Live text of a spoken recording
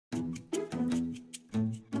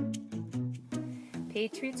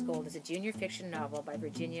Patriots Gold is a junior fiction novel by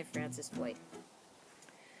Virginia Francis Voight.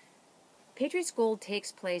 Patriots Gold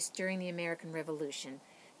takes place during the American Revolution.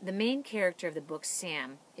 The main character of the book,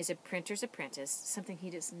 Sam, is a printer's apprentice, something he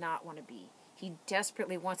does not want to be. He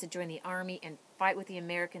desperately wants to join the army and fight with the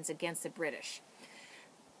Americans against the British.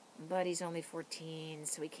 But he's only 14,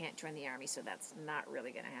 so he can't join the army, so that's not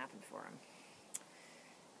really going to happen for him.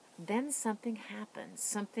 Then something happens,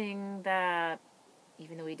 something that,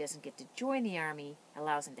 even though he doesn't get to join the army,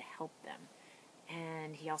 allows him to help them.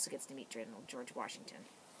 And he also gets to meet General George Washington.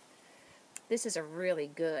 This is a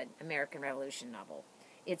really good American Revolution novel.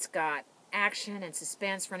 It's got action and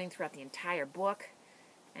suspense running throughout the entire book,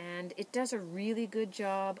 and it does a really good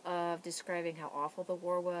job of describing how awful the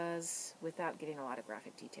war was without giving a lot of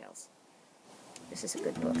graphic details. This is a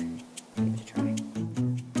good book. Give it a try.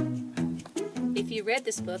 If you read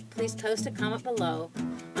this book, please post a comment below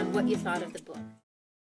on what you thought of the book.